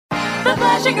The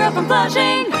Flushing girl from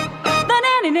Flushing. The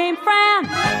nanny named Fran.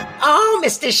 Oh,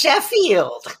 Mr.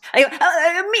 Sheffield.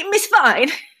 Miss Fine.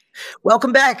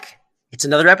 Welcome back. It's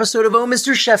another episode of Oh,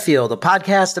 Mr. Sheffield, a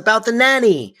podcast about The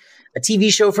Nanny, a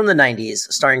TV show from the 90s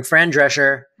starring Fran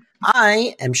Drescher.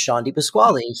 I am Sean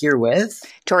DiPasquale here with...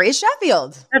 Tori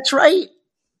Sheffield. That's right.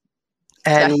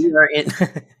 And we are in...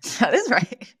 That is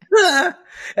right.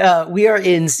 We are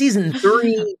in season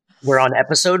 3. We're on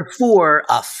episode 4,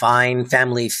 A Fine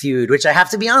Family Feud, which I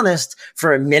have to be honest,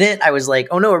 for a minute, I was like,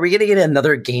 oh no, are we going to get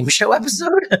another game show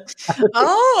episode?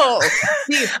 Oh,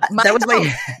 see, that was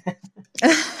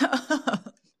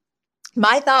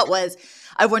my thought was,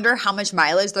 I wonder how much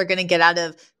mileage they're going to get out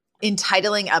of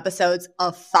entitling episodes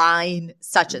A Fine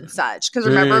Such and Such. Because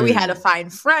remember, we had A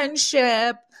Fine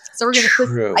Friendship. So we're going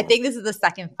to, I think this is the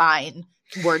second fine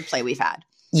wordplay we've had.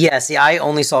 Yeah, see, I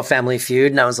only saw Family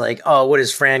Feud, and I was like, oh, what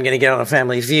is Fran going to get on a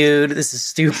Family Feud? This is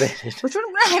stupid. Which one?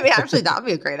 I mean, actually, that would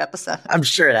be a great episode. I'm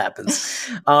sure it happens.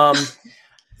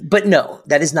 But no,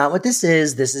 that is not what this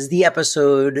is. This is the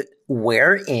episode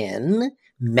wherein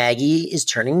Maggie is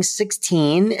turning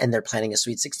 16, and they're planning a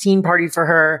sweet 16 party for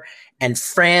her, and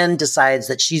Fran decides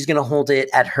that she's going to hold it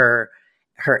at her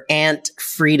Aunt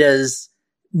Frida's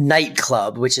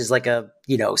nightclub, which is like a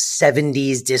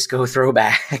 70s disco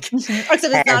throwback. Mm-hmm.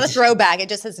 Except it's not a throwback; it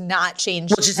just has not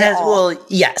changed.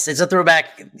 Yes, it's a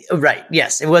throwback. Right?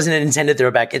 Yes, it wasn't an intended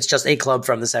throwback. It's just a club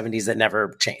from the 70s that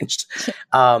never changed.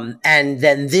 And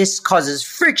then this causes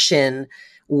friction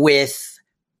with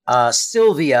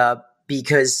Sylvia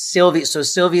because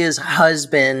Sylvia's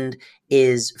husband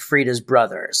is Frida's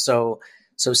brother. So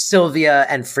Sylvia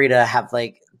and Frida have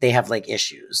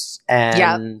issues,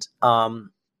 and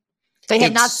They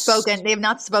have not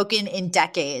spoken in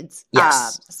decades.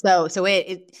 Yes. So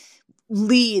it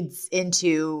leads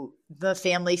into the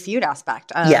Family Feud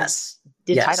aspect of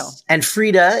the title. And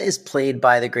Frida is played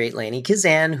by the great Lainie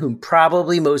Kazan, whom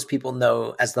probably most people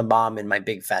know as the mom in My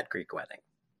Big Fat Greek Wedding.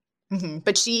 Mm-hmm.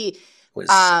 But she was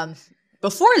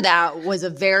before that was a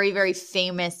very, very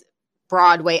famous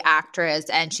Broadway actress,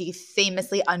 and she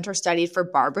famously understudied for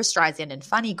Barbra Streisand in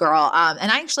Funny Girl.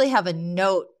 And I actually have a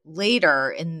note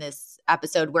later in this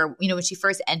episode where, when she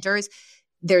first enters,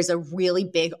 there's a really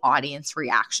big audience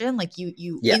reaction. Like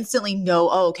you instantly know,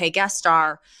 oh, okay, guest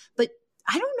star. But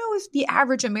I don't know if the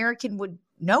average American would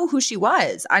know who she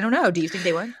was. I don't know. Do you think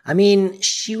they would? I mean,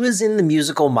 she was in the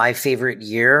musical My Favorite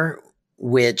Year,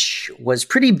 which was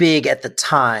pretty big at the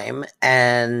time.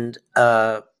 And,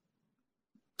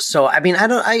 so, I mean, I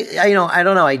don't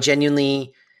know.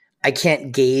 I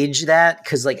can't gauge that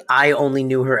because I only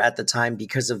knew her at the time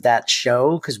because of that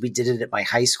show, because we did it at my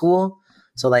high school.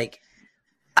 So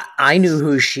I knew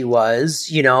who she was,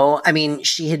 I mean,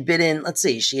 she had been in,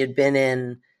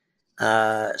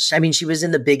 she was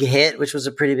in The Big Hit, which was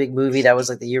a pretty big movie. That was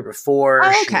the year before.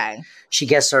 Oh, okay. She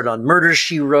guest starred on Murder,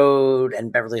 She Wrote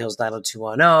and Beverly Hills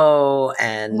 90210.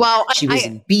 And she was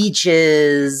in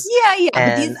Beaches. Yeah.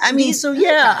 And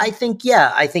I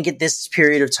think at this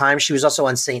period of time, she was also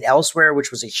on Saint Elsewhere, which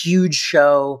was a huge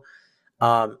show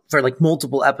for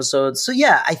multiple episodes. So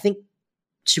yeah, I think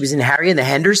she was in Harry and the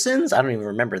Hendersons. I don't even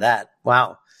remember that.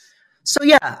 Wow. So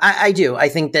yeah, I do. I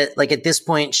think that at this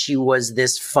point she was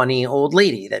this funny old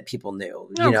lady that people knew.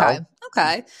 You know?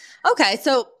 Okay.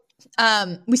 So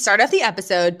we start off the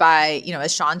episode by,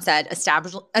 as Sean said,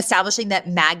 establishing that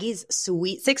Maggie's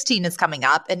Sweet 16 is coming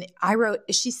up. And I wrote,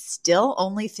 is she still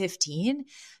only 15? I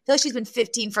feel like she's been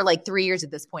 15 for 3 years at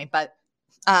this point. But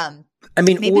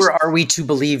are we to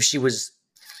believe she was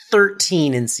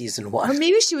 13 in season 1? Or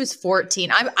maybe she was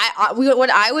 14. What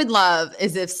I would love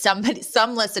is if some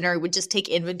listener would just take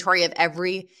inventory of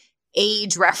every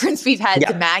age reference we've had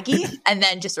to Maggie and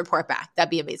then just report back. That'd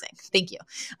be amazing. Thank you.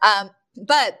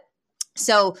 But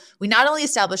so we not only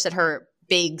established that her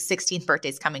big 16th birthday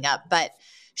is coming up, but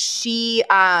she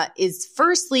is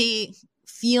firstly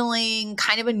feeling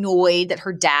kind of annoyed that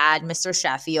her dad, Mr.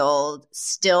 Sheffield,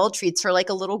 still treats her like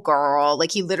a little girl.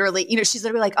 He literally, she's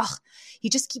literally like, oh, he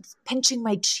just keeps pinching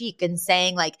my cheek and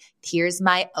saying here's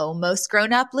my almost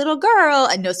grown up little girl.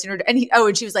 And no sooner, and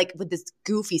she was with this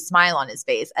goofy smile on his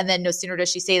face. And then no sooner does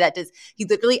she say that, does he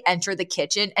literally enter the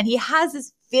kitchen and he has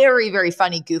this very, very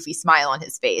funny, goofy smile on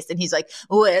his face. And he's like,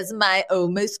 where's my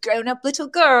almost grown up little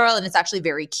girl? And it's actually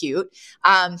very cute.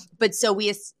 But so we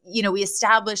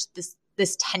established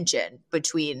this tension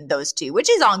between those two, which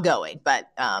is ongoing, but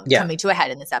coming to a head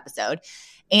in this episode.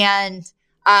 And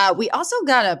we also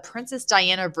got a Princess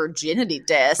Diana virginity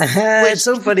disc. It's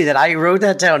so funny that I wrote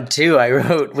that down too. I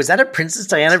wrote, was that a Princess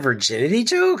Diana virginity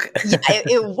joke? Yeah,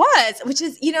 it was, which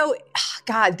is,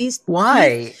 God,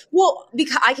 Why? Well,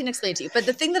 because I can explain it to you. But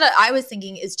the thing that I was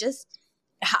thinking is just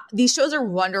these shows are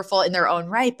wonderful in their own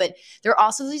right, but they're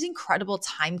also these incredible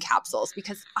time capsules,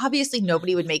 because obviously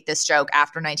nobody would make this joke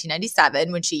after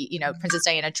 1997 when she, Princess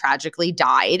Diana tragically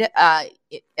died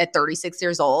at 36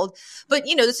 years old. But,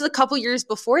 this is a couple years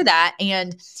before that.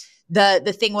 And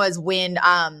the thing was when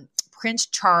Prince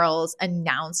Charles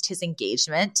announced his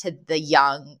engagement to the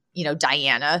young,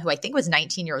 Diana, who I think was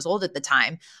 19 years old at the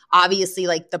time. Obviously,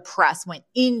 like, the press went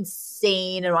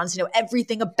insane and wanted to know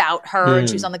everything about her. And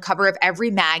she was on the cover of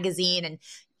every magazine, and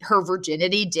her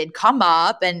virginity did come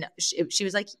up. And she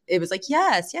was like, it was like,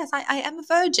 yes, I am a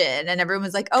virgin. And everyone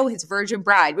was like, oh, his virgin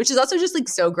bride, which is also just like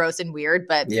so gross and weird,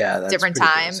 but different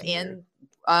time. And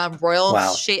royal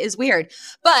shit is weird.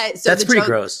 But so that's pretty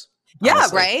gross. Yeah,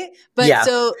 honestly. right. But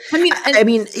so I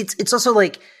mean, it's also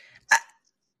like,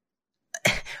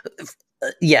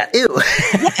 ew.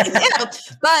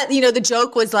 But the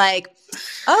joke was like,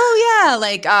 oh yeah,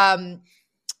 like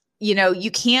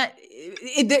you can't.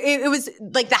 It was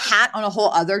like the hat on a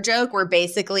whole other joke where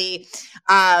basically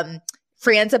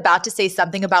Fran's about to say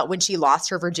something about when she lost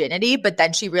her virginity, but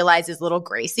then she realizes little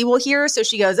Gracie will hear. So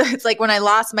she goes, it's like when I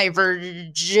lost my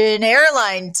Virgin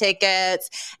Airline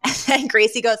tickets. And then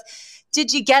Gracie goes,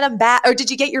 did you get them back? Or did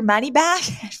you get your money back?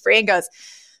 And Fran goes,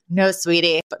 no,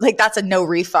 sweetie. But like, that's a no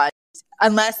refund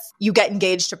unless you get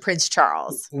engaged to Prince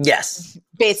Charles. Yes.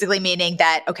 Basically meaning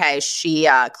that, okay, she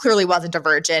clearly wasn't a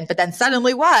virgin, but then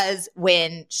suddenly was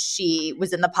when she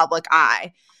was in the public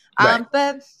eye. Right.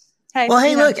 But hey. Well,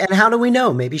 hey, look, and how do we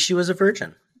know? Maybe she was a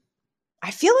virgin.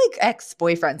 I feel like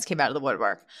ex-boyfriends came out of the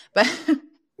woodwork, but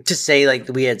to say like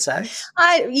we had sex.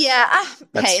 That's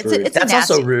hey, rude. That's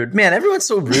also rude, man. Everyone's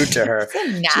so rude to her. It's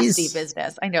a nasty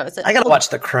business. I know. I gotta watch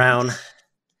The Crown.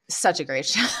 Such a great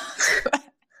show.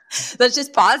 Let's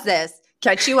just pause this.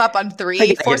 Catch you up on 4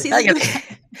 seasons.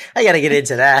 I gotta get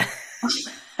into that.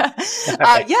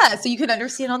 So you can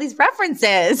understand all these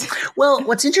references. Well,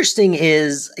 what's interesting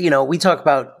is, we talk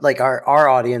about like our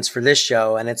audience for this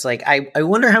show, and it's like, I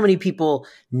wonder how many people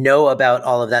know about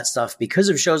all of that stuff because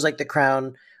of shows like The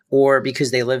Crown, or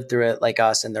because they lived through it like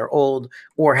us and they're old,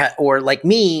 or like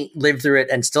me, lived through it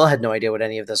and still had no idea what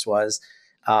any of this was.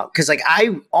 Cause like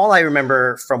all I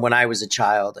remember from when I was a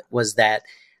child was that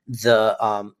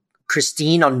the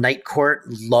Christine on Night Court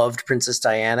loved Princess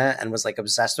Diana and was like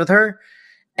obsessed with her.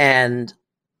 And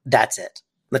that's it.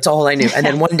 That's all I knew. And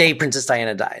then one day Princess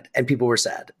Diana died and people were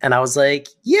sad. And I was like,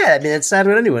 yeah, I mean, it's sad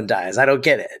when anyone dies. I don't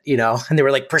get it, And there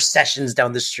were like processions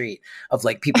down the street of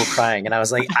like people crying. And I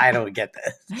was like, I don't get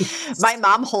this. My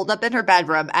mom holed up in her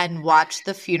bedroom and watched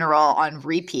the funeral on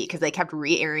repeat because they kept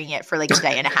re-airing it for like a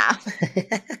day and a half.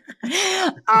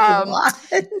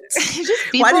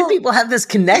 Why do people have this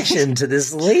connection to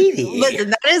this lady?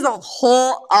 Listen, that is a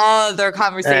whole other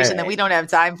conversation that we don't have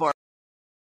time for.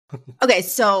 Okay,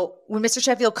 so when Mr.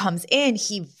 Sheffield comes in,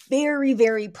 he very,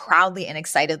 very proudly and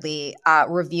excitedly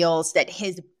reveals that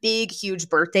his big, huge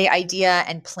birthday idea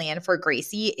and plan for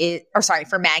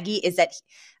for Maggie is that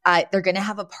they're going to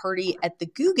have a party at the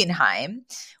Guggenheim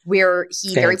where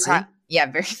he very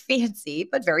fancy,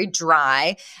 but very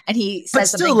dry. And he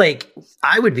says, but still, like,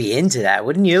 I would be into that,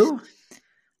 wouldn't you?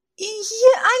 Yeah,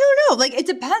 I don't know. Like, it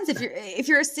depends if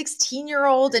you're a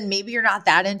 16-year-old and maybe you're not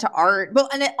that into art. Well,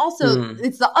 and it also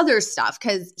it's the other stuff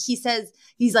because he says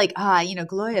he's like,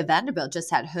 Gloria Vanderbilt just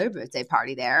had her birthday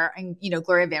party there, and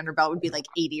Gloria Vanderbilt would be like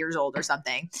 80 years old or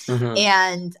something. Mm-hmm.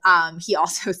 And he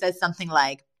also says something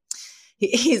like,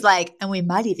 he's like, and we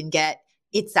might even get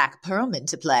Itzhak Perlman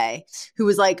to play, who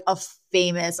was like a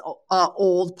famous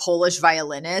old Polish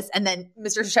violinist. And then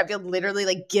Mr. Sheffield literally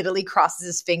like giddily crosses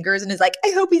his fingers and is like,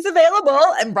 I hope he's available,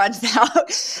 and runs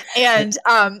out. And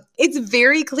it's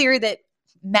very clear that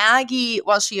Maggie,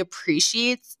 while she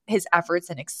appreciates his efforts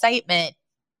and excitement,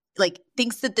 like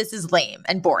thinks that this is lame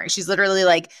and boring. She's literally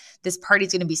like, this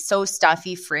party's going to be so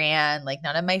stuffy, Fran. Like,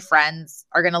 none of my friends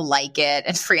are going to like it.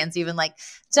 And Fran's even like,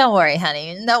 don't worry,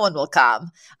 honey, no one will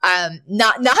come.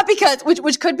 Not because,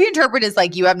 which could be interpreted as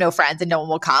like, you have no friends and no one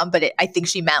will come. But I think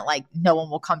she meant like, no one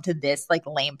will come to this like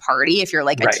lame party if you're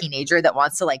like a teenager that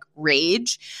wants to like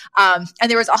rage. And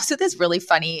there was also this really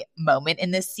funny moment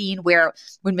in this scene where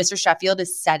when Mr. Sheffield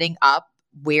is setting up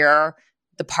where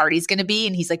the party's going to be,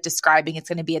 and he's like describing it's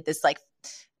going to be at this like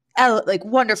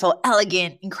wonderful,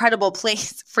 elegant, incredible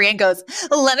place. Fran goes,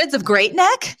 Leonard's of Great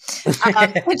Neck.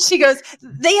 And she goes,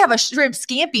 they have a shrimp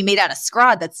scampi made out of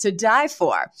scrod that's to die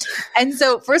for. And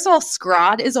so first of all,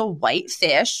 scrod is a white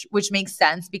fish, which makes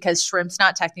sense because shrimp's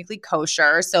not technically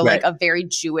kosher. So like a very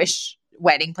Jewish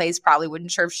wedding place probably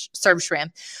wouldn't serve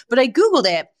shrimp. But I Googled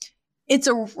it. It's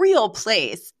a real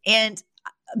place. And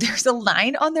there's a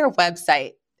line on their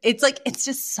website. It's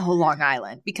just so Long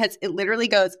Island because it literally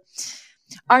goes,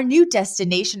 Our new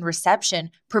destination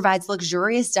reception provides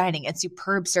luxurious dining and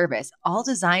superb service, all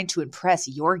designed to impress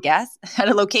your guests at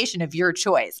a location of your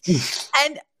choice.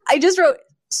 And I just wrote,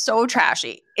 so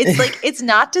trashy. It's like, it's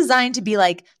not designed to be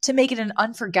like, to make it an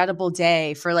unforgettable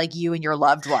day for like you and your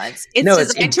loved ones.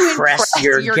 It's to impress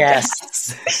your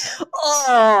guests.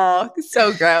 Oh,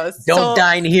 so gross. Don't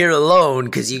dine here alone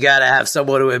because you got to have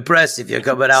someone to impress if you're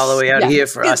coming all the way out here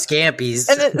for us campies.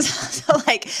 And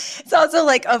it's also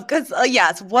like, because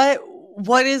yes,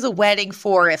 what is a wedding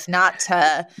for if not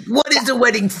to? What is a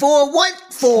wedding for? What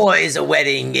for is a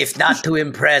wedding if not to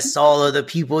impress all of the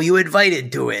people you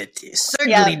invited to it?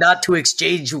 Certainly not to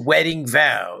exchange wedding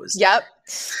vows. Yep.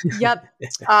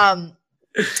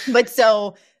 But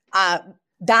so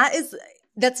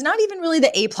that's not even really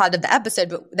the A plot of the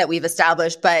episode that we've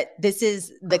established, but this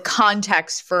is the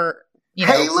context for.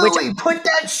 Hey, Louie, put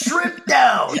that shrimp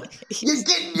down. You're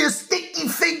getting your sticky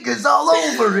fingers all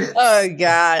over it. Oh,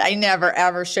 God. I never,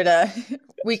 ever should have.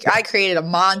 I created a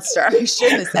monster. I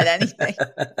shouldn't have said anything.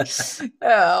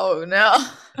 Oh, no.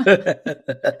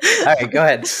 All right, go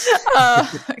ahead.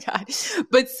 Oh, God.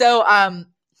 But so,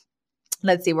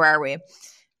 let's see, where are we?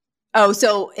 Oh,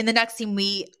 so in the next scene,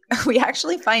 we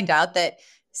actually find out that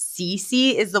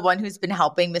Cece is the one who's been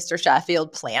helping Mr.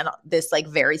 Sheffield plan this like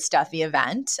very stuffy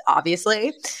event,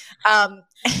 obviously.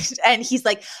 And he's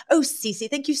like, oh, Cece,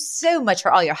 thank you so much for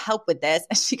all your help with this.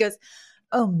 And she goes,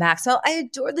 oh, Maxwell, I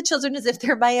adore the children as if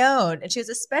they're my own. And she goes,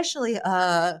 especially,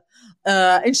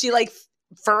 and she like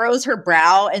furrows her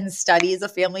brow and studies a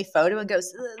family photo and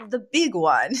goes, the big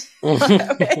one. Which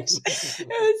it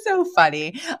was so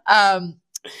funny.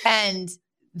 And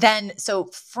then, so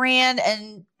Fran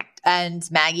and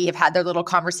Maggie have had their little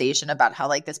conversation about how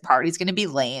like this party's going to be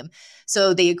lame.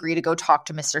 So they agree to go talk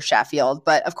to Mr. Sheffield.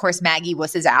 But of course, Maggie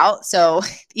wusses out. So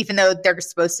even though they're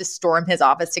supposed to storm his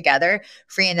office together,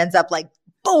 Fran ends up like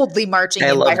boldly marching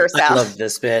in by herself. I love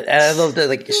this bit. And I love that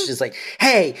like she's like,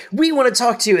 hey, we want to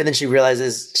talk to you. And then she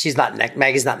realizes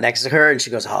Maggie's not next to her. And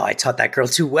she goes, oh, I taught that girl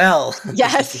too well.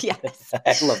 Yes.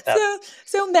 I love that.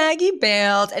 So Maggie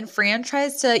bailed and Fran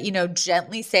tries to,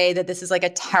 gently say that this is like a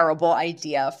terrible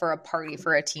idea for a party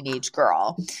for a teenage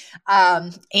girl.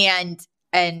 And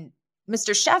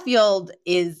Mr. Sheffield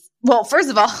is, well,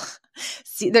 first of all,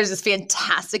 there's this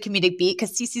fantastic comedic beat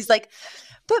because Cece's like,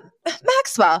 but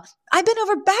Maxwell, I've been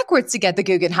over backwards to get the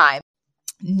Guggenheim.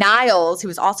 Niles, who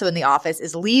is also in the office,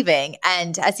 is leaving.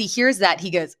 And as he hears that,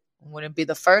 he goes, wouldn't be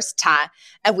the first time.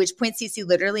 At which point, Cece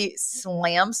literally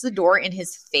slams the door in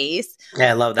his face.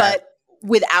 Yeah, I love that. But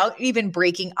without even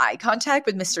breaking eye contact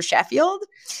with Mr. Sheffield.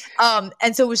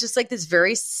 And so it was just like this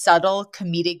very subtle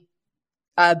comedic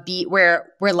beat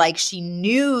where like she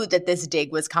knew that this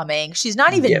dig was coming. She's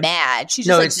not even mad. She's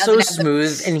just like, it's so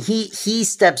smooth. And he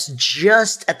steps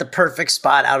just at the perfect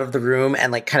spot out of the room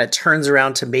and like kind of turns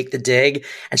around to make the dig.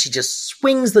 And she just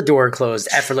swings the door closed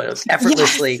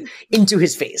effortlessly into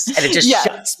his face. And it just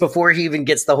shuts before he even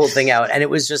gets the whole thing out. And it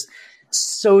was just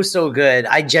so good.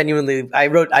 I noted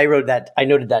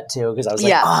that too. Cause I was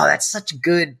like, oh, that's such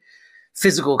good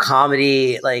physical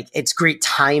comedy. Like it's great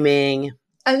timing.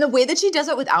 And the way that she does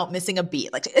it without missing a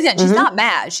beat, like again, she's not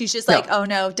mad. She's just like, oh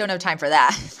no, don't have time for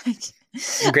that.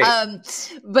 Great.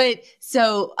 But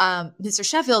so Mr.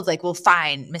 Sheffield's like, well,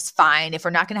 fine, Miss Fine, if we're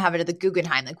not going to have it at the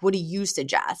Guggenheim, like, what do you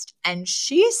suggest? And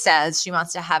she says she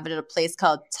wants to have it at a place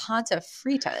called Tanta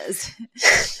Fritas,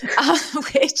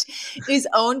 which is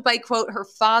owned by, quote, her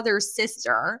father's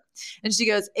sister. And she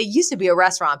goes, it used to be a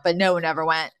restaurant, but no one ever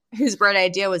went. Whose bright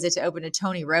idea was it to open a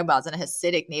Tony Roma's in a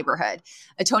Hasidic neighborhood?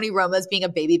 A Tony Roma's being a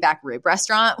baby back rib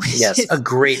restaurant. Yes, a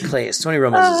great place. Tony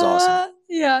Roma's is awesome.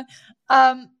 Yeah.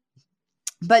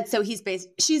 But so she's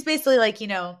basically like,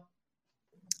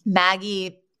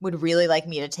 Maggie would really like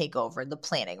me to take over the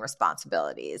planning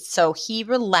responsibilities. So he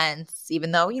relents,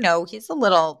 even though, he's a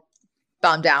little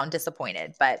bummed out and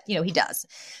disappointed, but, he does.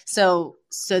 So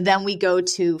then we go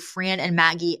to Fran and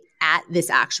Maggie at this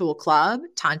actual club,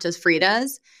 Tanta's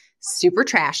Fritas. Super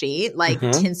trashy, like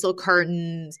tinsel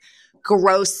curtains,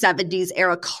 gross 70s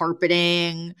era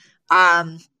carpeting.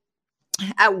 At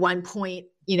one point,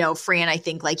 Fran, I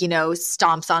think, like,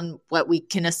 stomps on what we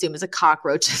can assume is a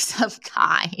cockroach of some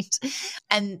kind.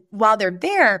 And while they're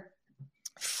there,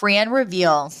 Fran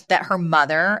reveals that her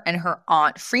mother and her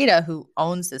aunt Frida, who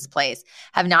owns this place,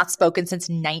 have not spoken since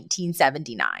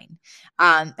 1979.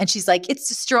 And she's like, it's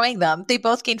destroying them. They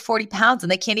both gained 40 pounds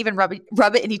and they can't even rub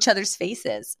it in each other's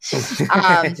faces.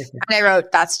 And I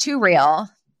wrote, that's too real,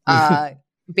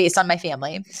 based on my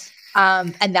family.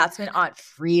 And that's when Aunt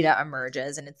Frida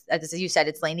emerges. And it's, as you said,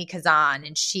 it's Lainey Kazan.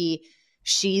 And she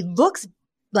looks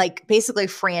like basically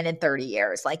Fran in 30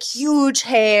 years, like huge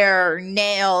hair,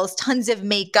 nails, tons of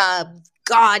makeup,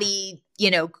 gaudy,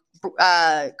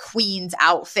 queen's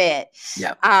outfit.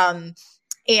 Yeah.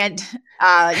 And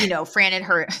Fran and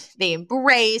her, they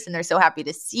embrace and they're so happy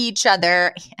to see each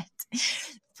other. And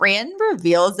Fran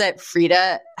reveals that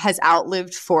Frida has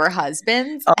outlived 4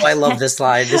 husbands. Oh, I love this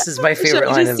line. This is my favorite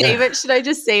line of it. Should I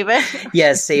just save it?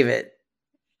 Yes, save it.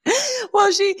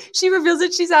 Well, she reveals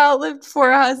that she's outlived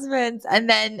 4 husbands. And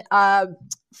then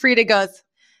Frida goes,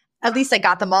 at least I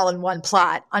got them all in one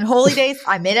plot. On holy days,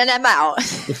 I'm in and I'm out.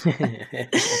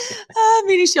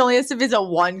 Meaning she only has to visit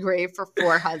one grave for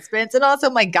 4 husbands. And also,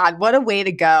 my God, what a way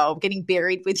to go. Getting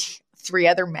buried with 3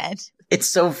 other men. It's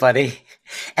so funny.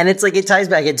 And it's like, it ties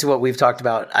back into what we've talked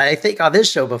about, I think, on this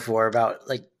show before, about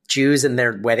like Jews and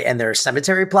their wedding and their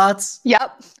cemetery plots.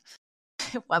 Yep.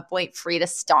 At one point, Frida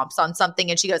stomps on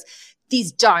something and she goes,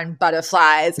 "These darn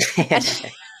butterflies."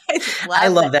 I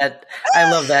love that.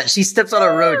 I love that. She steps on a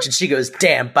roach and she goes,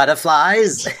 "Damn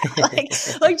butterflies."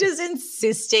 like just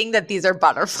insisting that these are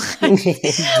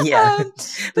butterflies. Yeah.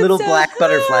 Little black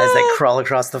butterflies that crawl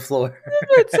across the floor.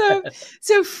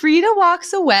 so Frida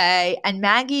walks away and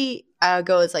Maggie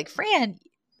goes like, "Fran,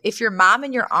 if your mom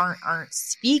and your aunt aren't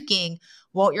speaking,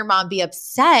 won't your mom be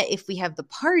upset if we have the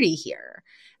party here?"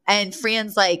 And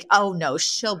Fran's like, "Oh no,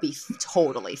 she'll be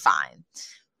totally fine."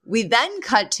 We then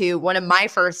cut to one of my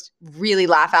first really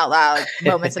laugh out loud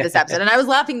moments of this episode. And I was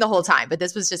laughing the whole time, but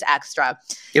this was just extra.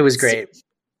 It was great.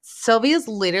 Sylvia's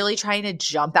literally trying to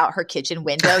jump out her kitchen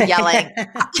window, yelling,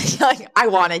 "I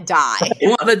want to die. I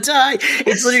want to die."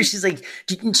 It's literally, she's like,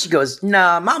 she goes,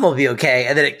 "Nah, mom will be okay."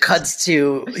 And then it cuts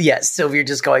to, Sylvia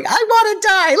just going, "I want to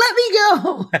die. Let me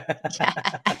go."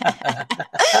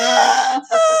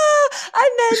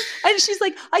 And she's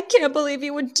like, "I can't believe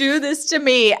you would do this to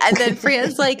me." And then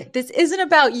Fran's like, "This isn't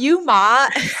about you, Ma."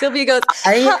 And Sylvia goes,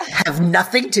 "I have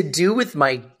nothing to do with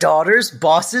my daughter's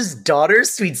boss's daughter,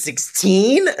 sweet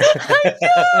 16.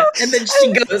 And then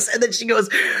she goes,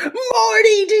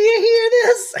 "Marty, do you hear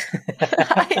this?"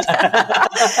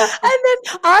 And then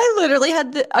I literally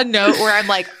had a note where I'm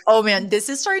like, "Oh man, this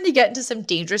is starting to get into some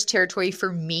dangerous territory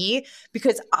for me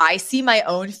because I see my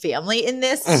own family in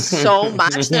this so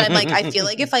much that I'm like, I feel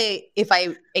like if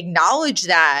I acknowledge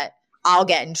that, I'll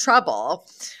get in trouble."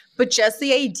 But just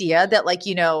the idea that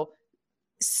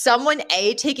someone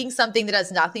taking something that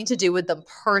has nothing to do with them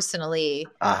personally,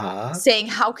 saying,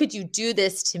 "How could you do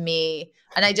this to me?"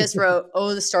 And I just wrote,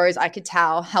 "Oh, the stories I could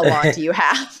tell. How long do you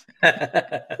have?"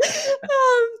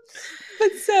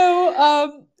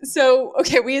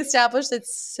 Okay, we established that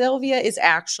Sylvia is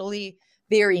actually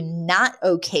very not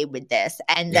okay with this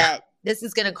and that this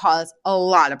is going to cause a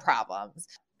lot of problems.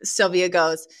 Sylvia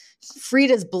goes,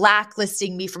 "Frida's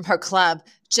blacklisting me from her club,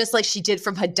 just like she did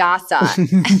from Hadassah."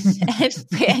 And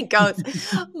Fran goes,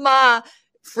 "Ma,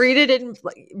 Frida didn't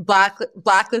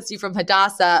blacklist you from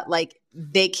Hadassah. Like,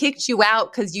 they kicked you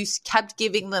out because you kept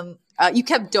giving them, you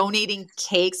kept donating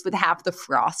cakes with half the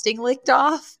frosting licked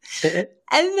off." And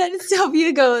then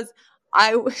Sylvia goes,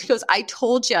 I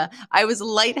told you, I was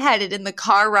lightheaded in the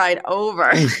car ride over."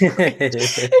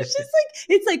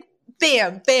 it's like,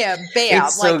 bam, bam, bam.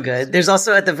 It's so good. There's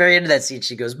also at the very end of that scene,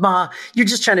 she goes, "Ma, you're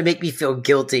just trying to make me feel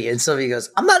guilty." And Sylvia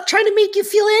goes, "I'm not trying to make you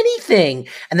feel anything."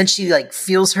 And then she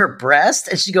feels her breast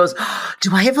and she goes,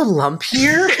 "Do I have a lump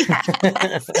here?"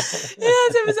 Yes,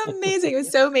 it was amazing. It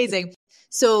was so amazing.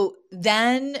 So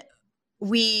then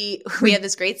we have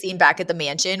this great scene back at the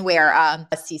mansion where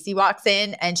Cece walks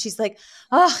in and she's like,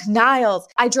 "Oh, Niles,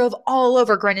 I drove all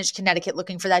over Greenwich, Connecticut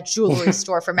looking for that jewelry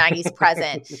store for Maggie's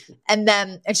present." And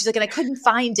she's like, "And I couldn't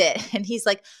find it." And he's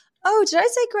like, "Oh, did I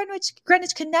say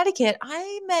Greenwich, Connecticut?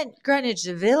 I meant Greenwich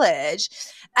Village."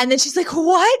 And then she's like,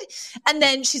 "What?" And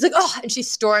then she's like, "Oh," and she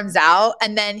storms out.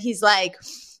 And then he's like,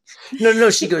 No,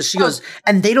 she goes,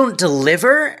 "And they don't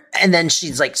deliver?" And then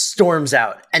she's like, storms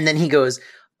out. And then he goes,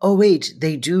 "Oh, wait,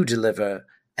 they do deliver."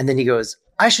 And then he goes,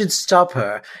 "I should stop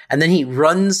her." And then he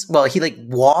runs, he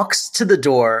walks to the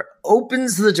door,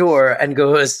 opens the door and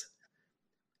goes,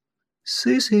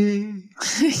 "Cece,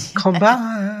 come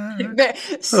back."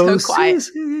 So quiet.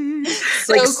 Cece.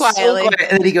 So quietly. So quiet.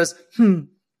 And then he goes, "Hmm."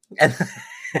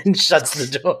 And shuts the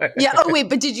door. Yeah. Oh, wait,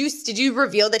 but did you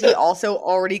reveal that he also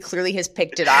already clearly has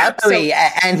picked it up? Oh,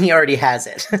 yeah, and he already has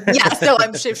it. Yeah, so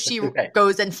I'm sure if she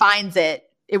goes and finds it,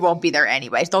 it won't be there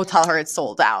anyway. Don't tell her it's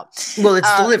sold out. Well,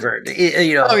 it's delivered,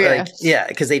 Oh, yeah.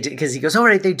 because he goes, "Oh,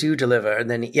 right, they do deliver."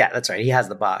 And then, that's right, he has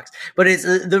the box. But it's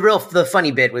the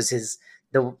funny bit was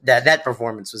that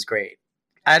performance was great.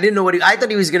 I didn't know I thought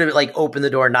he was going to open the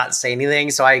door and not say anything.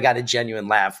 So I got a genuine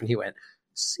laugh when he went,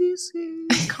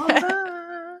 "Cece, come back.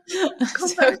 Come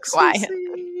so back, quiet.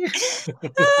 Cece."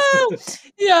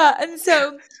 Yeah. And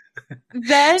so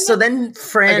then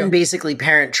Fran basically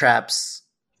parent traps.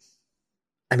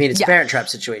 I mean, it's a parent trap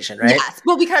situation, right? Yes.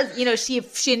 Well, because,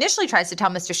 she initially tries to tell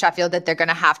Mr. Sheffield that they're going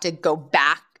to have to go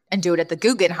back and do it at the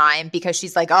Guggenheim because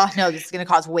she's like, oh, no, this is going to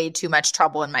cause way too much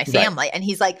trouble in my family. Right. And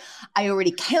he's like, I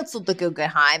already canceled the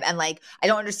Guggenheim. And like, I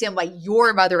don't understand why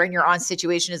your mother and your aunt's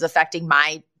situation is affecting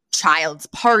my child's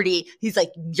party. He's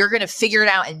like, you're going to figure it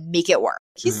out and make it work.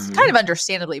 He's kind of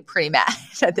understandably pretty mad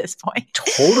at this point.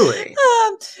 Totally.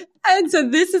 And so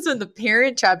this is when the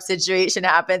parent trap situation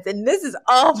happens. And this is,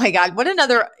 oh my God, what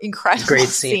another incredible great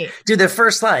scene. Dude, the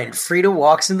first line, Frida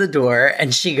walks in the door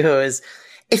and she goes,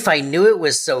 if I knew it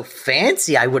was so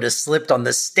fancy, I would have slipped on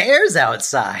the stairs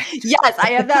outside. Yes,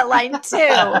 I have that line too.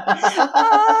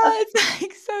 It's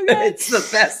like so good. It's the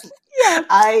best. Yeah.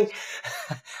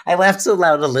 I laughed so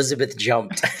loud Elizabeth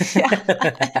jumped.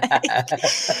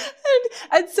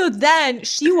 and so then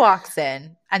she walks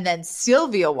in and then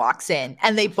Sylvia walks in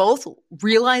and they both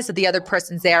realize that the other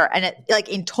person's there. And like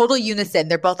in total unison,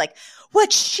 they're both like,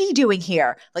 what's she doing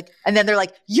here? Like, and then they're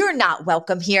like, you're not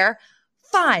welcome here.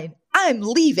 Fine, I'm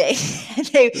leaving. And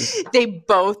they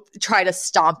both try to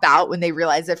stomp out when they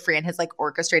realize that Fran has like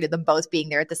orchestrated them both being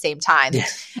there at the same time. Yeah.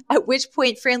 At which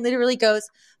point Fran literally goes,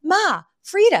 Ma,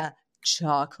 Frida,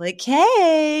 chocolate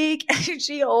cake. And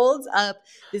she holds up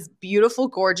this beautiful,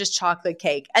 gorgeous chocolate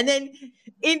cake. And then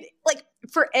in like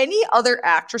for any other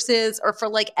actresses or for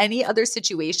like any other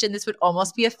situation, this would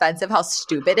almost be offensive how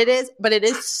stupid it is, but it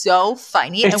is so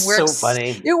funny. It's so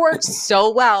funny. It works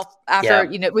so well after,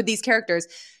 with these characters.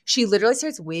 She literally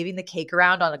starts waving the cake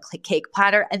around on a cake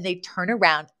platter and they turn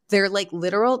around. They're like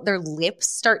their lips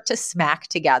start to smack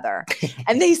together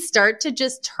and they start to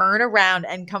just turn around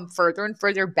and come further and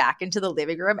further back into the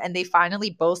living room. And they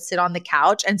finally both sit on the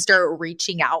couch and start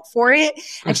reaching out for it.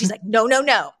 And she's like, no,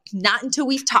 not until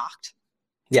we've talked.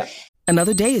 Yeah.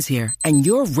 Another day is here and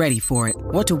you're ready for it.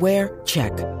 What to wear?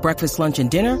 Check. Breakfast, lunch,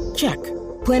 and dinner? Check.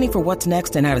 Planning for what's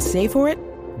next and how to save for it?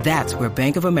 That's where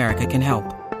Bank of America can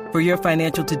help. For your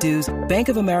financial to-dos, Bank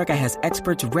of America has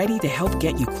experts ready to help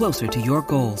get you closer to your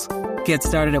goals. Get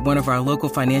started at one of our local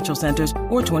financial centers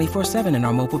or 24/7 in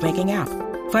our mobile banking app.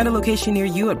 Find a location near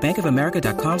you at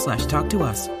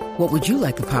bankofamerica.com/talktous. What would you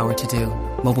like the power to do?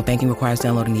 Mobile banking requires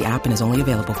downloading the app and is only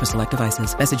available for select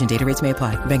devices. Message and data rates may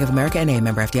apply. Bank of America N.A.,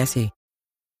 member FDIC.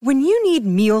 When you need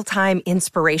mealtime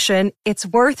inspiration, it's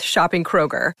worth shopping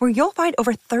Kroger, where you'll find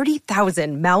over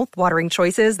 30,000 mouth-watering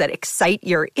choices that excite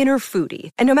your inner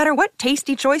foodie. And no matter what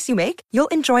tasty choice you make, you'll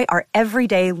enjoy our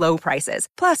everyday low prices,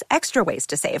 plus extra ways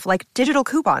to save, like digital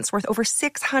coupons worth over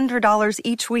 $600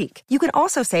 each week. You can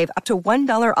also save up to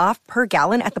 $1 off per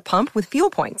gallon at the pump with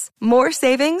fuel points. More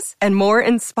savings and more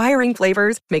inspiring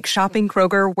flavors make shopping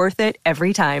Kroger worth it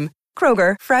every time.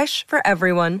 Kroger, fresh for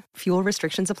everyone. Fuel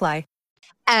restrictions apply.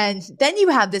 And then you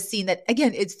have this scene that,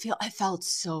 again, it felt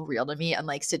so real to me,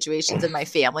 unlike situations in my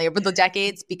family over the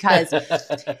decades, because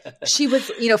she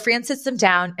was, Fran sits them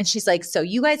down and she's like, so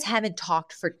you guys haven't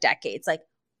talked for decades. Like,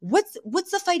 what's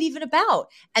the fight even about?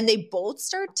 And they both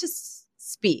start to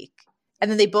speak. And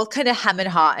then they both kind of hem and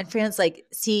haw. And Fran's like,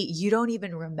 see, you don't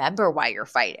even remember why you're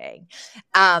fighting.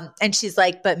 And she's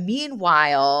like, but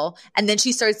meanwhile, and then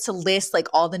she starts to list like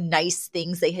all the nice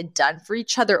things they had done for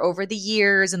each other over the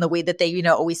years and the way that they,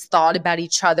 always thought about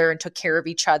each other and took care of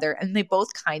each other. And they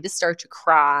both kind of start to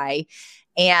cry.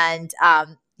 And,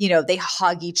 they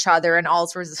hug each other and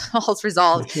all's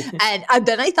resolved. And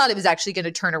then I thought it was actually going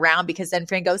to turn around because then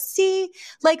Fran goes, see,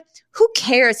 like, who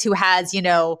cares who has,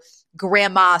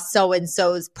 grandma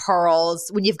so-and-so's pearls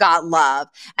when you've got love.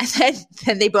 And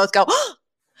then they both go, oh,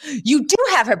 you do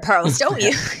have her pearls, don't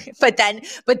you? but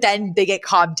then they get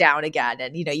calmed down again.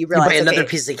 And, you realize. Buy another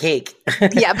piece of cake.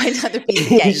 Yeah, buy another piece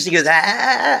of cake. She goes,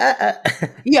 ah.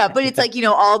 Yeah, but it's like,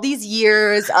 all these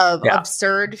years of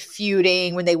absurd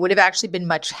feuding when they would have actually been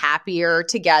much happier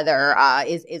together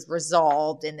is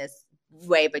resolved in this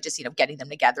way, but just, getting them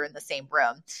together in the same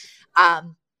room.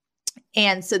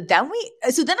 And so then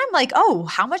I'm like, oh,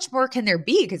 how much more can there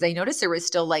be? Because I noticed there was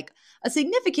still like a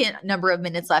significant number of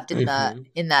minutes left in the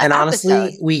and episode.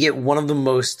 Honestly, we get one of the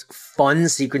most fun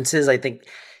sequences I think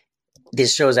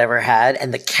this show's ever had,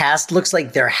 and the cast looks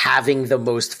like they're having the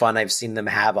most fun I've seen them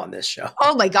have on this show.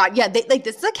 Oh my God, yeah, this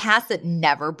is a cast that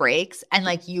never breaks, and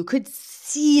like you could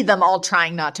see them all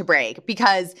trying not to break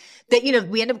because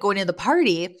we end up going to the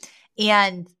party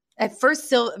and. At first,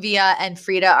 Sylvia and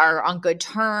Frida are on good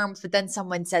terms, but then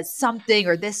someone says something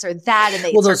or this or that, and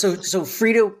they so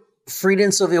Frida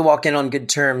and Sylvia walk in on good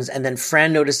terms, and then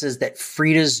Fran notices that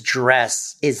Frida's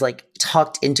dress is like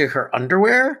tucked into her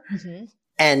underwear,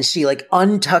 and she like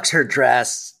untucks her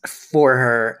dress for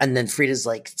her. And then Frida's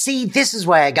like, see, this is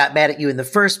why I got mad at you in the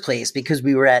first place, because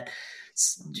we were at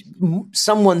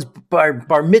someone's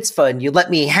bar mitzvah and you let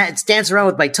me dance around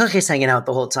with my tuchus hanging out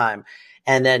the whole time.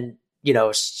 And then,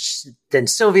 then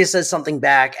Sylvia says something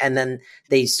back, and then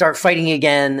they start fighting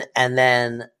again. And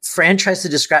then Fran tries to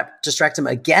distract him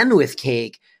again with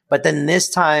cake. But then this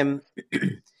time,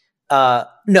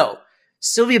 no,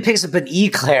 Sylvia picks up an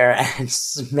eclair and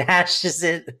smashes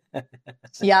it.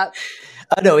 Yep.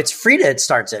 No, it's Frida that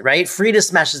starts it, right? Frida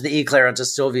smashes the eclair onto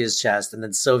Sylvia's chest, and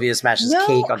then Sylvia smashes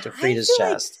cake onto Frida's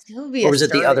chest. Like, or was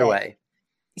it the other way?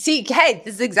 See, hey,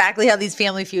 this is exactly how these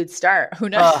family feuds start. Who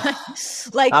knows?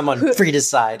 Like, I'm on Frida's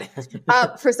side.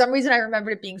 For some reason, I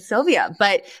remembered it being Sylvia,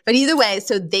 but either way,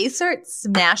 so they start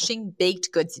smashing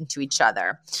baked goods into each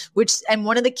other, and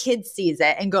one of the kids sees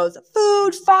it and goes,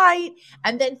 "Food fight!"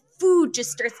 And then food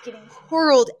just starts getting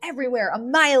hurled everywhere, a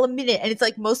mile a minute, and it's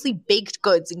like mostly baked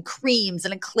goods and creams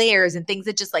and eclairs and things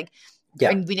that just like,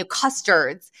 and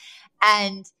custards.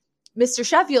 And Mr.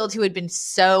 Sheffield, who had been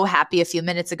so happy a few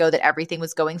minutes ago that everything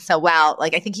was going so well,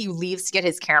 like I think he leaves to get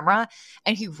his camera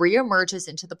and he reemerges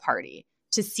into the party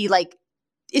to see like,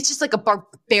 it's just like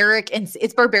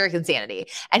it's barbaric insanity.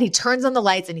 And he turns on the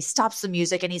lights and he stops the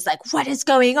music and he's like, what is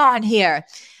going on here?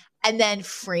 And then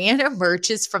Fran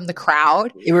emerges from the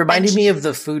crowd. It reminded me of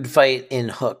the food fight in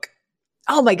Hook.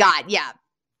 Oh my God. Yeah.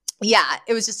 Yeah,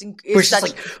 it was just just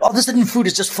like all of a sudden food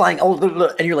is just flying,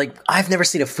 and you're like, I've never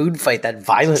seen a food fight that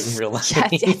violent in real life.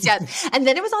 Yes. And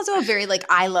then it was also a very like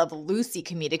I Love Lucy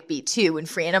comedic beat too when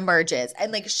Fran emerges,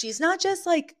 and like she's not just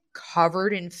like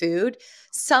covered in food.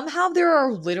 Somehow there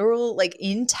are literal like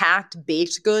intact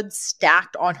baked goods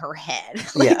stacked on her head.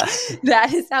 Like,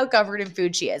 that is how covered in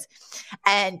food she is.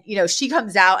 And, she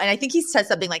comes out and I think he says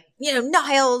something like,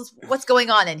 Niles, what's going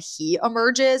on? And he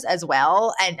emerges as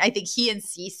well. And I think he and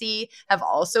Cece have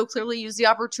also clearly used the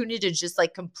opportunity to just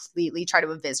like completely try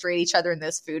to eviscerate each other in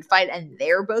this food fight. And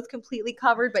they're both completely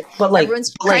covered, but like,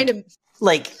 everyone's trying to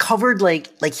like covered, like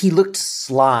he looked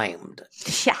slimed.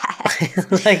 Yeah.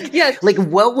 Like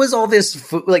what was all this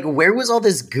food? Like where was all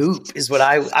this goop is what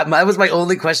that was my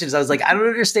only question. I was like, I don't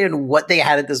understand what they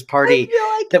had at this party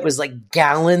that was like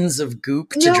gallons of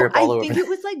goop to drip all over. I think it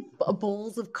was like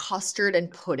bowls of custard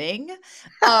and pudding.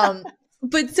 And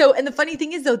the funny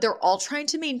thing is though, they're all trying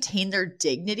to maintain their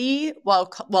dignity while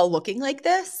looking like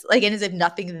this, like, and as if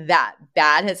nothing that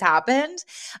bad has happened.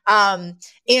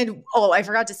 I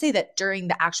forgot to say that during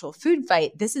the actual food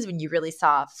fight, this is when you really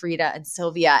saw Frida and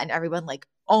Sylvia and everyone like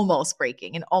almost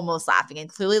breaking and almost laughing and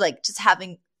clearly like just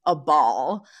having a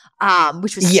ball,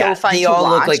 which was so fun. They all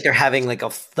look like they're having like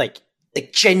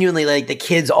genuinely, like the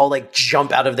kids all like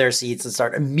jump out of their seats and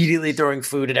start immediately throwing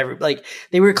food at like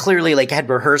they were clearly like had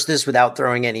rehearsed this without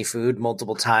throwing any food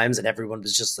multiple times, and everyone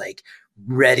was just like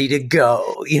ready to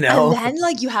go, And then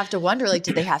like you have to wonder, like,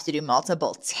 did they have to do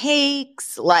multiple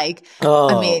takes? Like,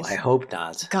 I hope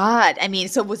not. God,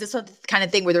 so was this the kind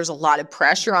of thing where there's a lot of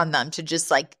pressure on them to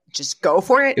just go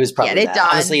for it? It was probably get it done.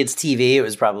 Honestly, it's TV. It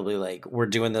was probably like, we're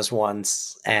doing this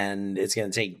once and it's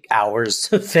going to take hours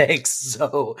to fix.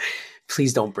 So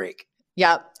please don't break.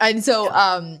 Yeah. And so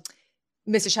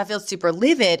Mr. Sheffield's super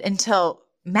livid until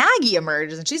Maggie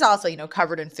emerges, and she's also,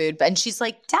 covered in food. And she's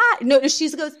like, Dad. No, she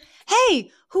goes, hey,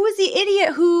 who was the idiot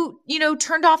who,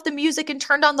 turned off the music and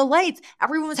turned on the lights?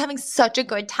 Everyone was having such a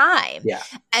good time. Yeah.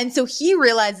 And so he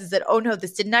realizes that, oh no,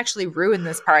 this didn't actually ruin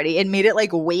this party. It made it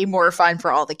like way more fun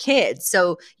for all the kids.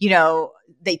 So,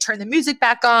 they turn the music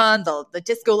back on, the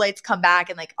disco lights come back,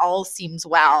 and like all seems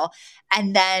well.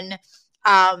 And then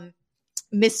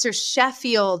Mr.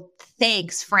 Sheffield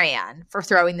thanks Fran for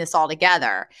throwing this all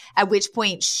together, at which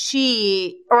point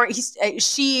she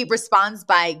responds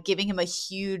by giving him a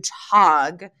huge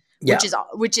hug,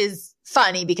 which is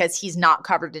funny because he's not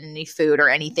covered in any food or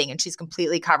anything, and she's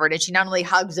completely covered, and she not only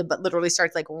hugs him but literally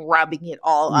starts like rubbing it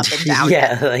all up and down.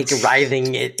 Like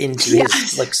writhing it into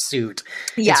his like suit.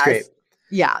 Yeah, it's great.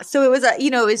 Yeah, so it was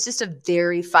it was just a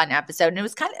very fun episode, and it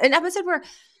was kind of an episode where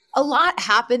a lot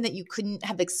happened that you couldn't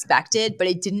have expected, but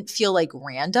it didn't feel like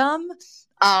random.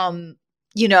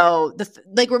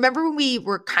 Remember when we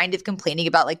were kind of complaining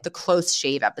about like the close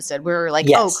shave episode where we were like,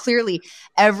 oh, clearly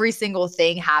every single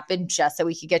thing happened just so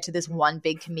we could get to this one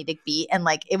big comedic beat. And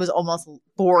like, it was almost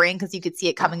boring because you could see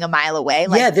it coming a mile away.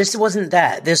 Like, this wasn't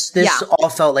that. This all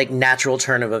felt like natural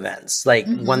turn of events. Like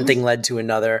one thing led to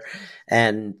another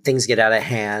and things get out of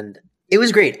hand. It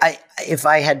was great. If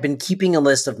I had been keeping a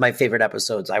list of my favorite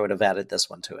episodes, I would have added this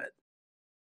one to it.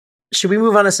 Should we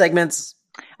move on to segments?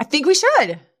 I think we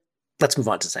should. Let's move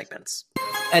on to segments.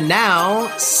 And now,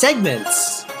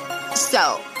 segments.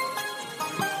 So,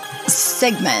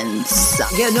 segments.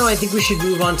 Yeah, no, I think we should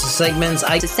move on to segments.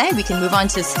 To say we can move on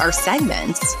to our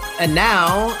segments. And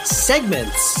now,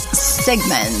 segments.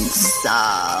 Segments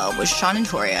with Sean and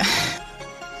Toria.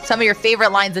 Some of your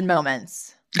favorite lines and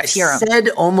moments. I said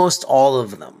almost all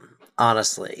of them,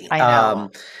 honestly. I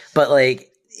know. But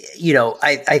like, you know,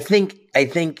 I think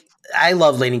I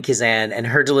love Lady Kazan, and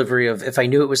her delivery of "if I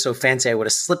knew it was so fancy, I would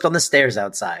have slipped on the stairs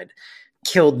outside"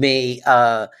 killed me.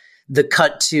 The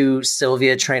cut to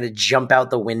Sylvia trying to jump out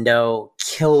the window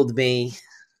killed me.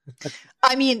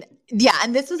 I mean, yeah,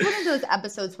 and this was one of those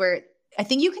episodes where I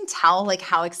think you can tell like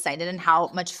how excited and how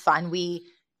much fun we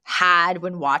had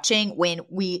when watching. When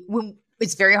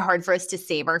it's very hard for us to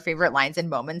save our favorite lines and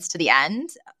moments to the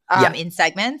end in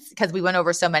segments because we went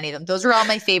over so many of them. Those are all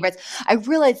my favorites. I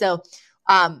realized though,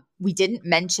 we didn't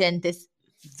mention this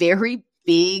very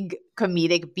big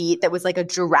comedic beat that was like a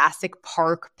Jurassic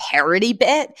Park parody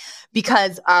bit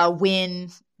because when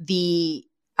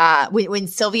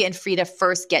Sylvia and Frida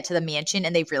first get to the mansion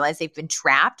and they realize they've been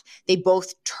trapped, they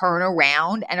both turn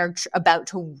around and are about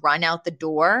to run out the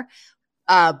door.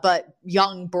 But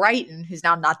young Brighton, who's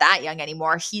now not that young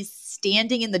anymore, he's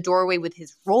standing in the doorway with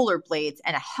his rollerblades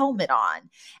and a helmet on.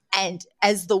 And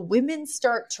as the women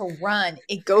start to run,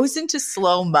 it goes into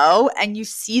slow-mo and you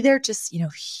see their just,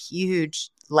 huge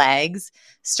legs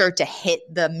start to hit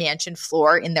the mansion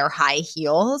floor in their high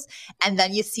heels. And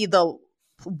then you see the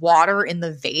water in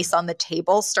the vase on the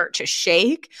table start to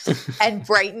shake and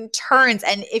Brighton turns.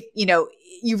 And if,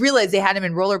 you realize they had him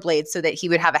in rollerblades so that he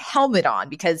would have a helmet on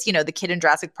because, the kid in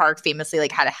Jurassic Park famously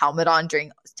like had a helmet on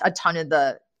during a ton of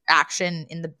the action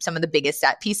in some of the biggest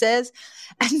set pieces.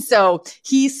 And so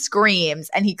he screams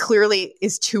and he clearly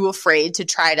is too afraid to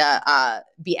try to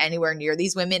be anywhere near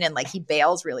these women. And like he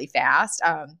bails really fast.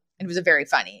 It was a very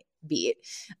funny beat.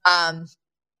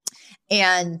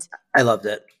 And I loved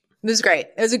it. It was great.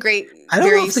 It was a great, I don't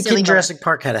know if the kid in Jurassic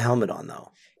Park had a helmet on though.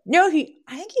 No, I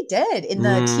think he did in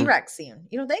the T-Rex scene.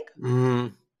 You don't think?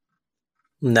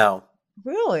 No.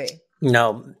 Really?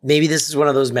 No. Maybe this is one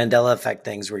of those Mandela effect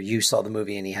things where you saw the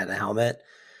movie and he had a helmet.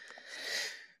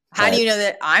 How do you know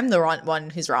that I'm the one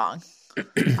who's wrong?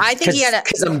 I think he had a...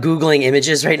 Because I'm Googling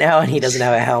images right now and he doesn't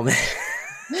have a helmet.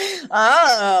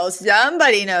 Oh,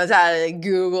 somebody knows how to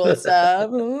Google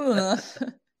stuff.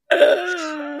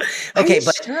 Okay,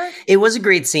 but sure? It was a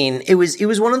great scene. It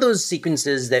was one of those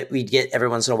sequences that we'd get every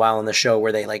once in a while on the show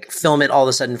where they like film it all of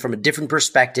a sudden from a different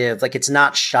perspective. Like it's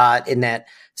not shot in that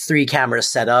 3-camera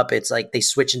setup. It's like they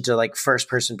switch into like first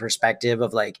person perspective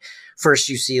of like first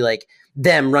you see like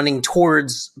them running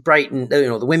towards Brighton,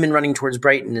 the women running towards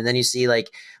Brighton, and then you see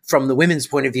like from the women's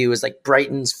point of view is like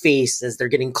Brighton's face as they're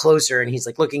getting closer and he's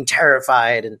like looking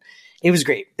terrified, and it was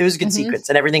great. It was a good sequence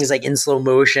and everything's like in slow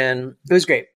motion. It was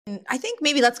great. I think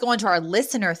maybe let's go into our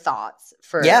listener thoughts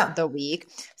for the week.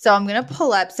 So I'm going to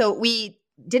pull up. So we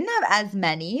didn't have as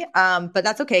many, but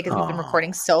that's okay because we've been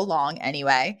recording so long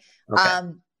anyway.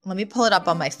 Okay. Let me pull it up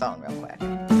on my phone real quick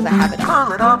because I have it.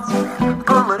 Pull it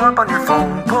up on your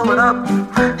phone. Pull it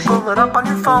up on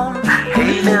your phone.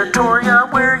 Hey there, Toria,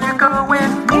 where you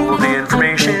going? Pull the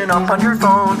information up on your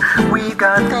phone. We've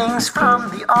got things from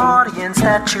the audience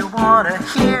that you want to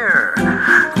hear.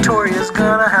 Toria's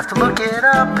gonna have to look it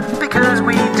up because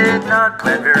we did not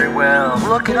plan very well.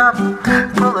 Look it up.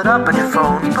 Pull it up on your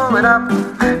phone. Pull it up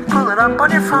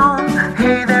on your phone.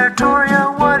 Hey there,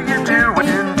 Toria, what are you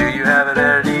doing? Do you have it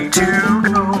ready to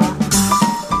go?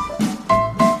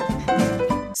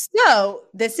 So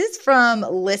this is from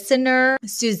listener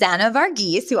Susanna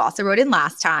Varghese, who also wrote in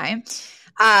last time.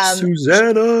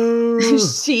 Susanna!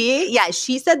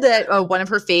 She said that one of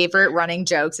her favorite running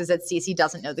jokes is that Cece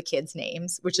doesn't know the kids'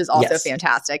 names, which is also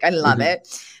fantastic. I love it.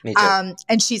 Me too.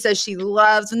 And she says she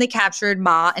loves when they captured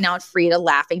Ma and Aunt Frida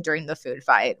laughing during the food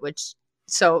fight, which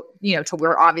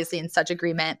we're obviously in such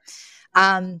agreement.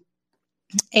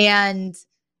 And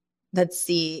let's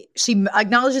see. She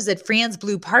acknowledges that Fran's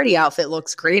blue party outfit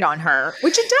looks great on her,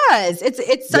 which it does.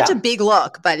 It's such a big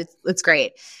look, but it's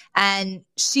great. And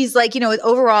she's like,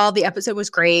 overall the episode was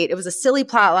great. It was a silly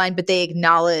plot line, but they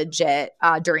acknowledge it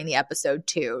during the episode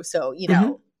too. So,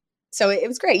 so it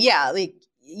was great. Yeah. Like,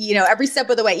 every step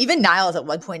of the way, even Niles at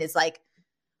one point is like,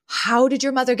 how did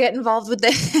your mother get involved with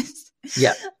this?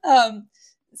 Yeah.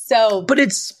 But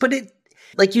it,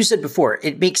 like you said before,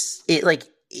 it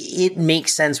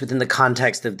makes sense within the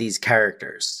context of these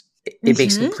characters. It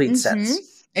makes complete sense.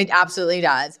 It absolutely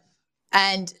does.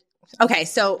 And okay,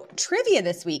 so trivia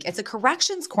this week. It's a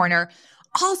corrections corner,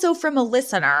 also from a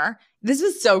listener. This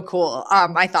was so cool,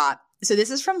 I thought. So this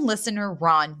is from listener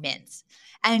Ron Mintz.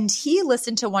 And he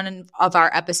listened to one of our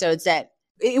episodes that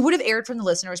it would have aired from the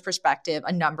listener's perspective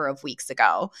a number of weeks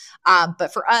ago.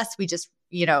 But for us, we just,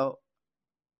 no,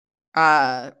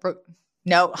 I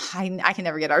can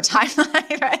never get our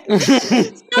timeline right.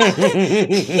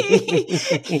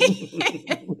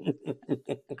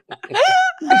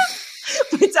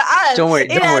 But to us, don't worry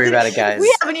about it, guys.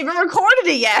 We haven't even recorded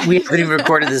it yet. We haven't even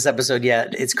recorded this episode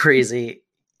yet. It's crazy.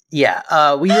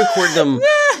 Yeah, we record them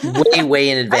way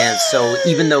in advance. So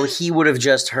even though he would have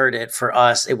just heard it, for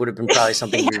us, it would have been probably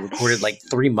something we recorded like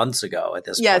 3 months ago at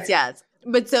this point. Yes.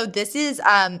 But so this is,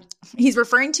 he's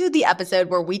referring to the episode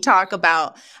where we talk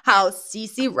about how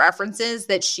Cece references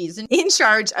that she's in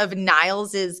charge of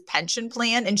Niles's pension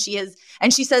plan. And she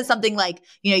says something like,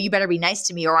 you better be nice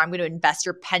to me or I'm going to invest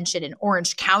your pension in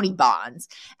Orange County bonds.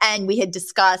 And we had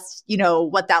discussed,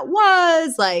 what that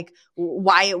was, like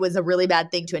why it was a really bad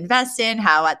thing to invest in,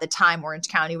 how at the time Orange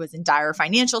County was in dire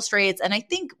financial straits. And I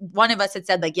think one of us had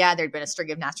said like, yeah, there'd been a string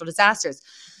of natural disasters.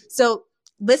 So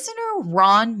listener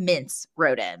Ron Mintz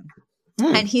wrote in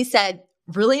and he said,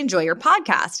 really enjoy your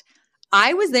podcast.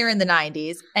 I was there in the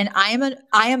 90s and I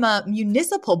am a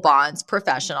municipal bonds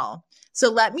professional. So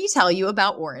let me tell you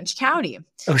about Orange County.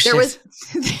 There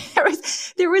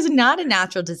was not a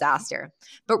natural disaster,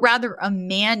 but rather a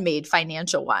man-made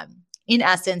financial one. In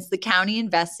essence, the county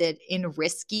invested in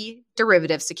risky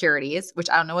derivative securities, which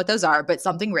I don't know what those are, but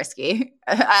something risky,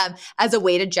 as a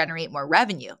way to generate more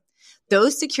revenue.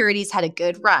 Those securities had a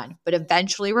good run, but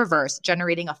eventually reversed,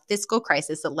 generating a fiscal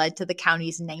crisis that led to the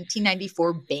county's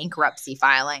 1994 bankruptcy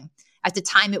filing. At the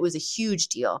time, it was a huge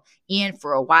deal, and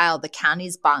for a while, the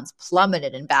county's bonds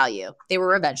plummeted in value. They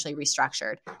were eventually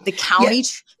restructured.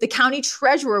 The county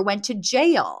treasurer went to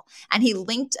jail, and he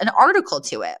linked an article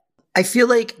to it. I feel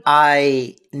like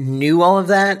I knew all of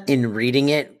that in reading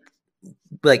it,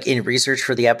 like in research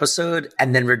for the episode,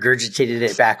 and then regurgitated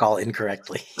it back all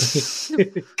incorrectly.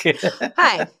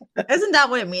 Hi, isn't that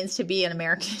what it means to be an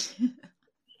American?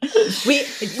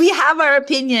 We have our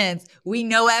opinions. We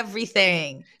know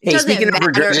everything. Hey, speaking of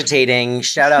regurgitating,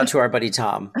 shout out to our buddy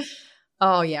Tom.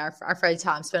 Oh yeah, our friend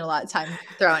Tom spent a lot of time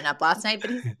throwing up last night,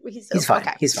 but he's fine.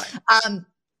 Okay. He's fine.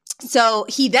 So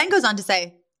he then goes on to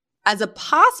say, as a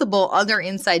possible other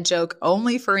inside joke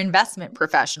only for investment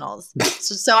professionals.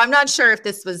 So I'm not sure if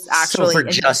this was actually for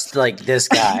just like this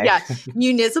guy. Yeah.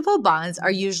 Municipal bonds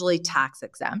are usually tax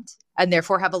exempt and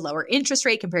therefore have a lower interest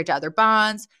rate compared to other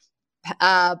bonds.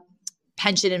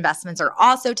 Pension investments are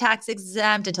also tax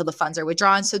exempt until the funds are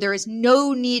withdrawn. So there is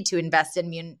no need to invest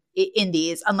in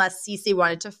these unless CC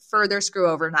wanted to further screw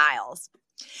over Niles.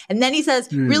 And then he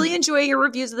says, really enjoy your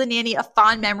reviews of The Nanny, a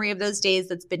fond memory of those days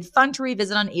that's been fun to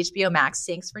revisit on HBO Max.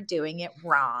 Thanks for doing it,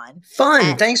 Ron.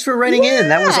 Fun. Thanks for writing in.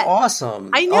 That was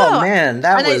awesome. I know. Oh, man.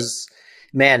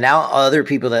 Now other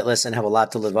people that listen have a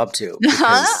lot to live up to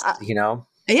because,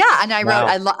 Yeah. And I wrote,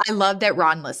 I love that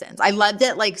Ron listens. I love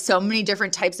that like so many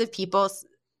different types of people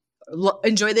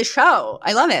enjoy the show.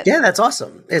 I love it. Yeah, that's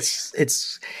awesome.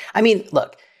 I mean,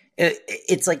 look.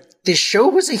 It's like the show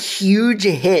was a huge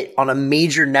hit on a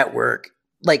major network,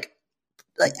 like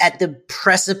at the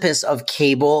precipice of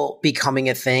cable becoming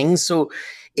a thing. So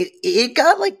it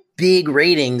got like big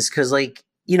ratings because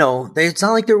it's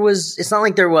not like there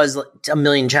was a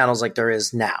million channels like there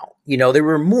is now. There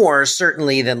were more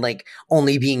certainly than like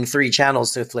only being 3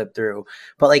 channels to flip through,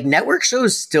 but like network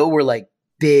shows still were like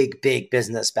big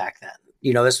business back then.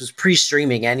 This was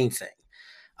pre-streaming anything.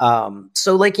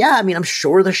 So like, yeah, I mean, I'm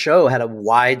sure the show had a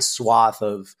wide swath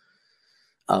of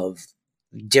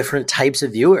different types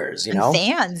of viewers, and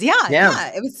fans.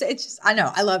 Yeah. It's just, I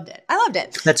know. I loved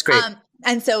it. That's great.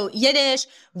 And so Yiddish,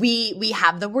 we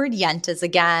have the word yentas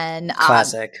again.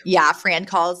 Classic. Fran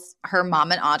calls her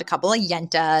mom and aunt a couple of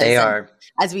yentas. They are.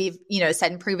 As we've,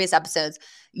 said in previous episodes,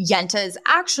 yenta is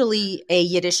actually a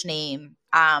Yiddish name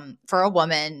for a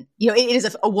woman. It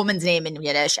is a woman's name in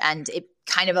Yiddish, and it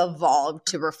kind of evolved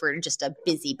to refer to just a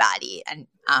busybody and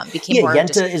became more.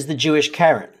 Yenta is the Jewish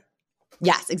Karen.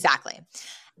 Yes, exactly.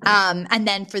 And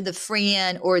then for the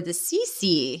Fran or the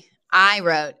Cece, I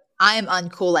wrote, I am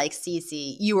uncool like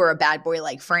Cece. You were a bad boy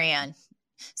like Fran.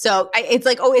 So it's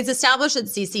like, it's established that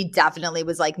Cece definitely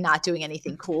was like not doing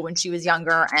anything cool when she was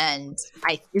younger. And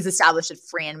it's established that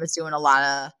Fran was doing a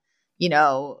lot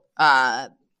of,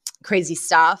 crazy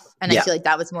stuff. And I feel like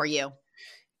that was more you.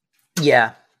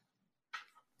 Yeah,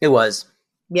 it was.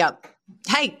 Yep.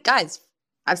 Hey, guys,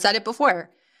 I've said it before.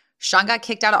 Sean got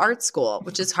kicked out of art school,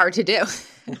 which is hard to do.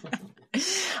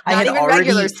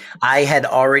 I had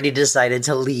already decided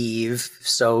to leave,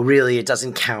 so really it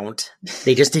doesn't count.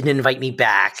 They just didn't invite me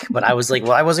back, but I was like,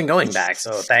 well, I wasn't going back,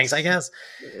 so thanks, I guess.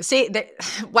 See,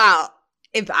 wow.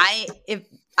 If I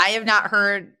have not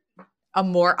heard a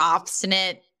more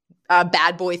obstinate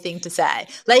bad boy thing to say.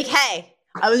 Like, hey,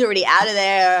 I was already out of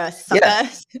there. Sucker. Yeah,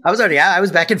 I was already out. I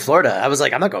was back in Florida. I was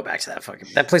like, I'm not going back to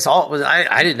that place.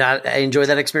 I did not enjoy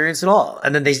that experience at all.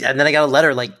 And then I got a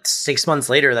letter like 6 months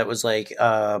later that was like,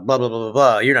 blah, blah, blah, blah,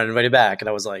 blah. You're not invited back. And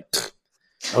I was like,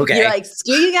 okay. You're like,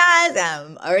 screw you guys.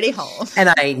 I'm already home. And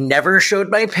I never showed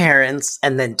my parents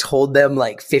and then told them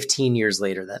like 15 years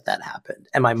later that happened.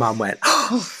 And my mom went,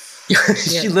 oh,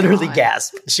 she literally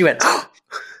gasped. She went,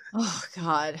 oh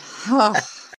God. Oh.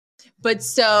 But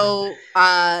so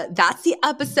that's the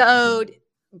episode.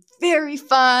 Very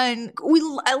fun.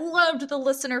 I loved the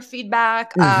listener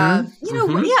feedback. Yeah,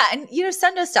 and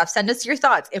send us stuff. Send us your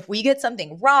thoughts. If we get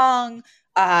something wrong,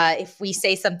 if we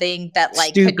say something that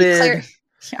like stupid. Could be clear.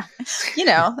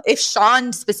 Yeah. If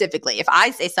Sean specifically, if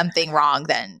I say something wrong,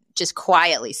 then just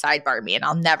quietly sidebar me and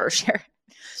I'll never share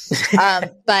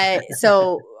it. But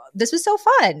so this was so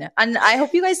fun. And I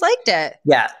hope you guys liked it.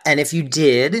 Yeah. And if you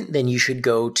did, then you should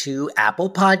go to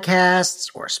Apple Podcasts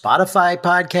or Spotify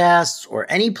Podcasts or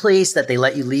any place that they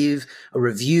let you leave a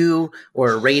review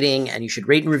or a rating. And you should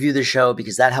rate and review the show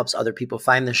because that helps other people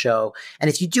find the show. And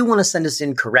if you do want to send us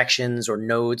in corrections or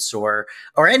notes or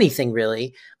anything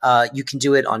really, you can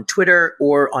do it on Twitter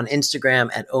or on Instagram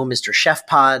at Oh Mr. Chef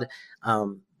Pod.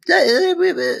 Not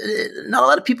a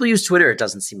lot of people use Twitter, it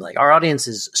doesn't seem like. Our audience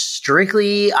is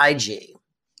strictly IG.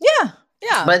 Yeah.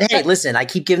 But hey, listen, I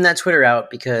keep giving that Twitter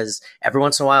out because every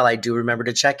once in a while I do remember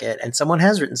to check it and someone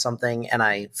has written something and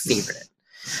I favorite it.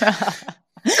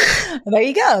 There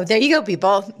you go,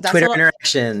 people. That's Twitter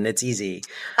interaction. It's easy.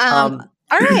 All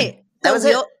right. That was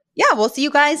it. Yeah, we'll see you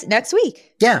guys next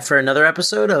week. Yeah, for another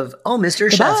episode of Oh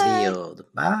Mr. Sheffield.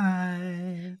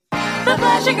 Bye. The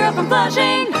Flushing Girl from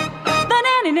Flushing.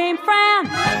 The nanny named Fran.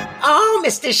 Oh,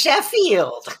 Mr.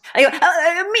 Sheffield. I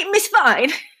go, Miss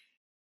Fine.